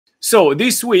So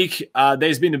this week,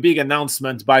 there's been a big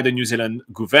announcement by the New Zealand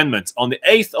government. On the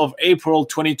 8th of April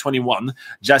 2021,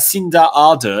 Jacinda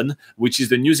Ardern, which is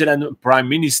the New Zealand Prime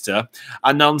Minister,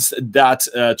 announced that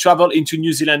travel into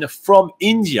New Zealand from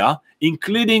India,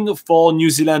 including for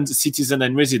New Zealand citizens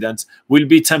and residents, will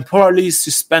be temporarily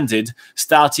suspended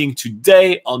starting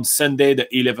today on Sunday, the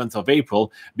 11th of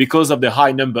April, because of the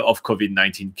high number of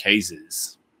COVID-19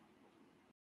 cases.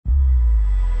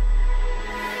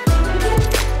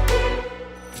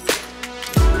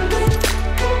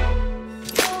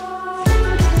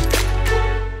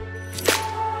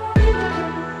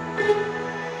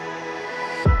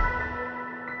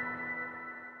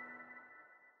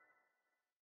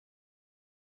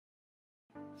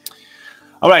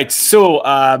 All right, so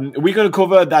we're going to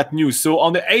cover that news. So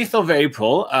on the 8th of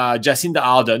April, Jacinda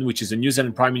Ardern, which is the New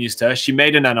Zealand Prime Minister, she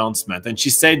made an announcement, and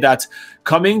she said that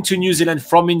coming to New Zealand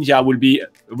from India will be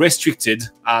restricted,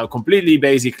 completely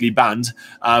basically banned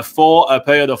for a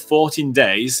period of 14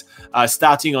 days,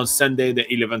 starting on Sunday, the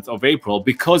 11th of April,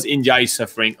 because India is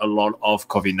suffering a lot of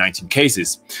COVID-19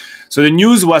 cases. So the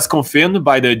news was confirmed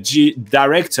by the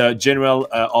Director General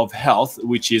of Health,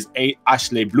 which is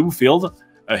Ashley Bloomfield,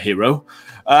 a hero.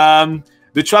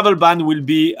 The travel ban will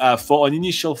be for an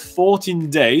initial 14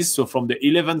 days, so from the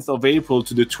 11th of April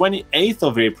to the 28th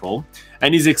of April,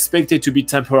 and is expected to be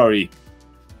temporary.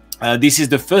 This is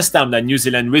the first time that New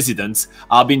Zealand residents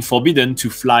are being forbidden to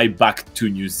fly back to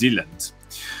New Zealand.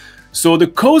 So the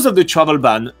cause of the travel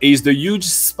ban is the huge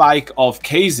spike of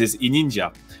cases in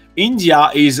India.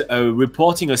 India is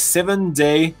reporting a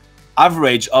 7-day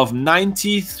average of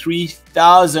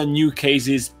 93,000 new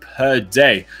cases per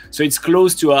day. So it's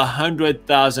close to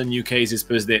 100,000 new cases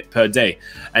per day.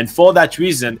 And for that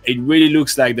reason, it really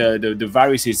looks like the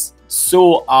virus is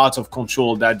so out of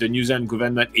control that the New Zealand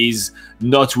government is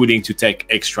not willing to take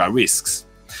extra risks.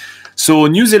 So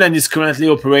New Zealand is currently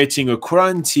operating a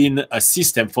quarantine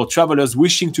system for travelers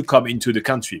wishing to come into the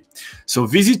country. So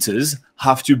visitors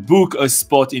have to book a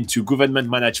spot into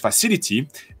government-managed facility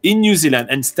in New Zealand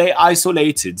and stay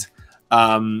isolated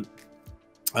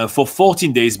for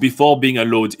 14 days before being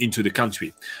allowed into the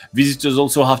country. Visitors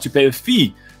also have to pay a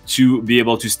fee to be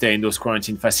able to stay in those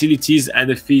quarantine facilities, and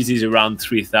the fees is around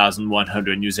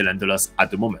 3,100 New Zealand dollars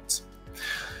at the moment.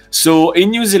 So in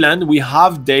New Zealand, we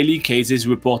have daily cases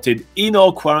reported in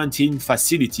our quarantine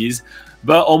facilities,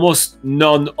 but almost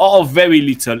none or very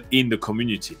little in the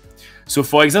community. So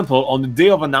for example, on the day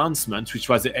of announcement, which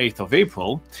was the 8th of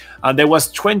April, there was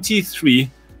 23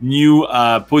 new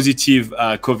positive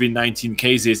COVID-19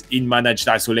 cases in managed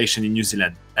isolation in New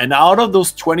Zealand. And out of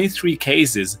those 23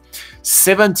 cases,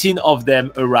 17 of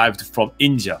them arrived from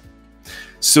India.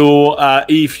 So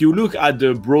if you look at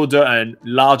the broader and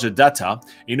larger data,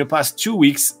 in the past 2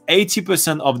 weeks,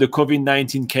 80% of the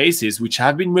COVID-19 cases which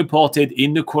have been reported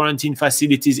in the quarantine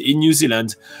facilities in New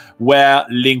Zealand were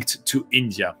linked to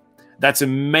India. That's a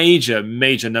major,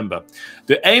 major number.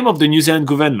 The aim of the New Zealand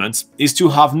government is to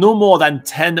have no more than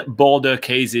 10 border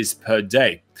cases per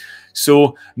day.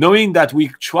 So knowing that we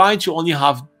try to only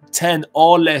have 10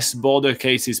 or less border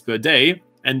cases per day,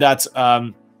 and that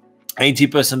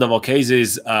 80% of our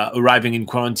cases arriving in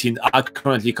quarantine are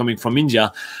currently coming from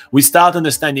India, we start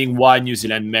understanding why New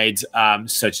Zealand made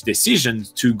such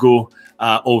decisions to go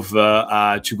over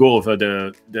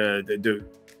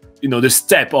the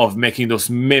step of making those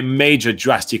major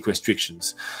drastic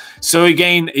restrictions. So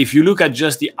again, if you look at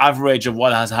just the average of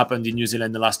what has happened in New Zealand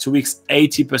in the last 2 weeks,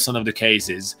 80% of the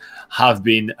cases have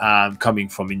been coming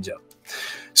from India.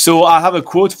 So I have a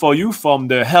quote for you from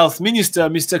the Health Minister,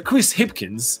 Mr. Chris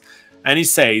Hipkins, and he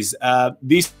says,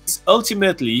 this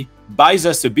ultimately buys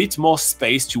us a bit more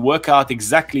space to work out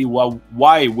exactly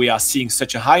why we are seeing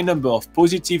such a high number of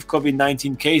positive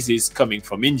COVID-19 cases coming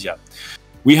from India.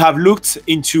 We have looked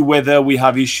into whether we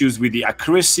have issues with the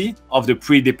accuracy of the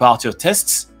pre-departure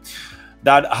tests.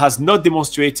 That has not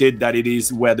demonstrated that it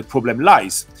is where the problem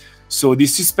lies. So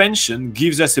this suspension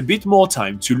gives us a bit more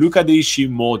time to look at the issue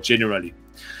more generally.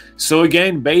 So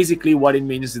again, basically what it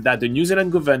means is that the New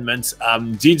Zealand government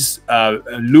did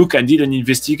look and did an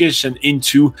investigation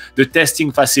into the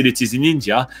testing facilities in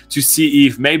India to see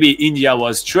if maybe India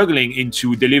was struggling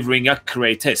into delivering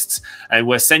accurate tests, and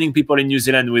were sending people in New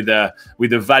Zealand with a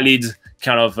valid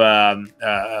kind of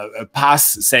a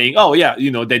pass saying, oh yeah,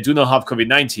 they do not have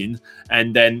COVID-19,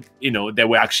 and then they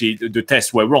were actually, the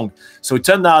tests were wrong. So it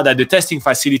turned out that the testing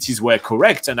facilities were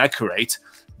correct and accurate.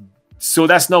 So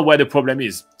that's not where the problem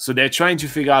is. So they're trying to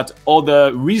figure out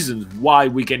other reasons why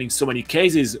we're getting so many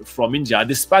cases from India,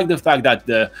 despite the fact that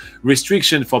the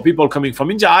restriction for people coming from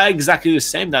India are exactly the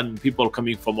same than people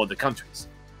coming from other countries.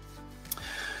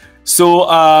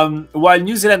 So while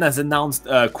New Zealand has announced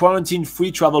a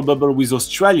quarantine-free travel bubble with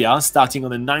Australia starting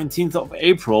on the 19th of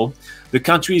April, the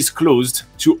country is closed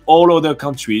to all other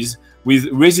countries, with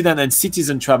resident and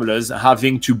citizen travelers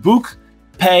having to book,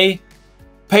 pay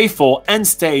for and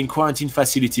stay in quarantine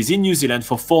facilities in New Zealand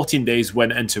for 14 days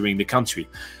when entering the country.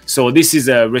 So this is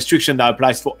a restriction that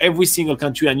applies for every single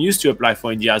country and used to apply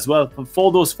for India as well. But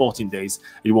for those 14 days,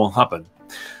 it won't happen.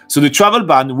 So the travel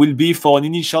ban will be for an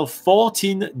initial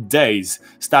 14 days,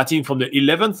 starting from the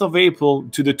 11th of April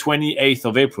to the 28th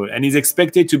of April, and is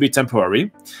expected to be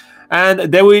temporary.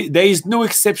 And there is no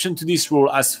exception to this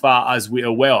rule as far as we're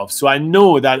aware of. So I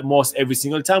know that most every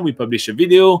single time we publish a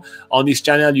video on this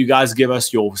channel, you guys give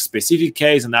us your specific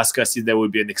case and ask us if there will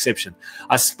be an exception.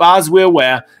 As far as we're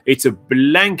aware, it's a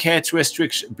blanket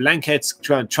restriction,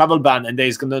 travel ban, and there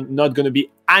is not going to be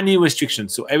any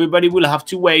restrictions. So everybody will have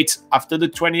to wait after the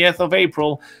 20th of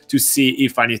April to see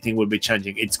if anything will be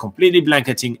changing. It's completely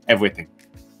blanketing everything.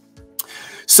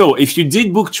 So if you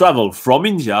did book travel from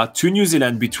India to New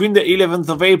Zealand between the 11th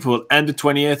of April and the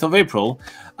 28th of April,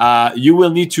 you will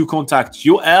need to contact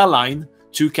your airline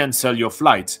to cancel your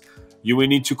flight. You will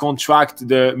need to contact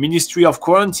the Ministry of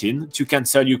Quarantine to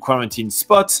cancel your quarantine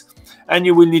spot. And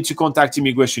you will need to contact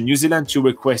Immigration New Zealand to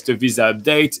request a visa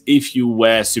update if you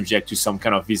were subject to some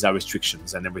kind of visa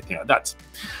restrictions and everything like that.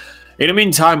 In the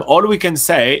meantime, all we can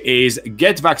say is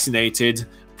get vaccinated,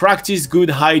 practice good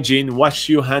hygiene, wash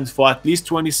your hands for at least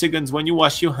 20 seconds when you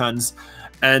wash your hands,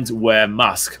 and wear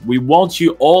masks. We want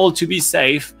you all to be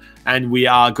safe, and we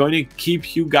are going to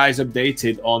keep you guys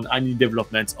updated on any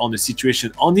developments on the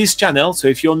situation on this channel. So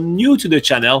if you're new to the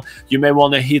channel, you may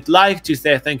want to hit like to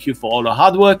say thank you for all the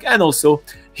hard work, and also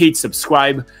hit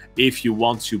subscribe if you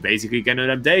want to basically get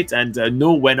an update and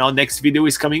know when our next video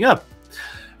is coming up.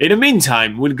 In the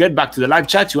meantime, we'll get back to the live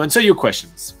chat to answer your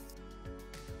questions.